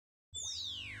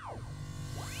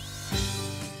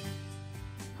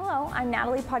Hello, I'm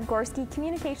Natalie Podgorski,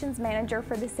 Communications Manager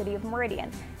for the City of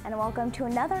Meridian, and welcome to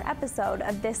another episode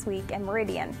of This Week in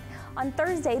Meridian. On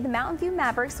Thursday, the Mountain View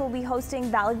Mavericks will be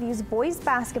hosting Valley View's boys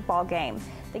basketball game.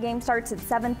 The game starts at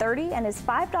 7:30 and is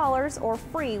 $5 or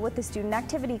free with the student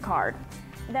activity card.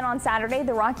 Then on Saturday,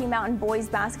 the Rocky Mountain boys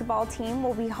basketball team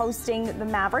will be hosting the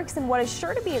Mavericks in what is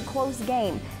sure to be a close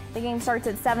game. The game starts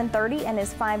at 7:30 and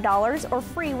is $5 or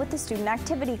free with the student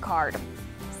activity card.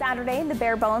 Saturday, the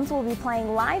Bare Bones will be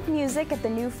playing live music at the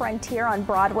New Frontier on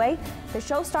Broadway. The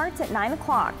show starts at 9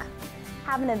 o'clock.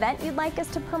 Have an event you'd like us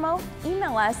to promote?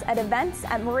 Email us at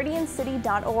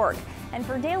events@meridiancity.org. And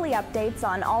for daily updates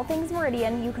on all things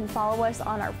Meridian, you can follow us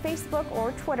on our Facebook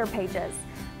or Twitter pages.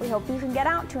 We hope you can get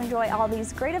out to enjoy all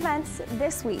these great events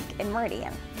this week in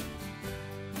Meridian.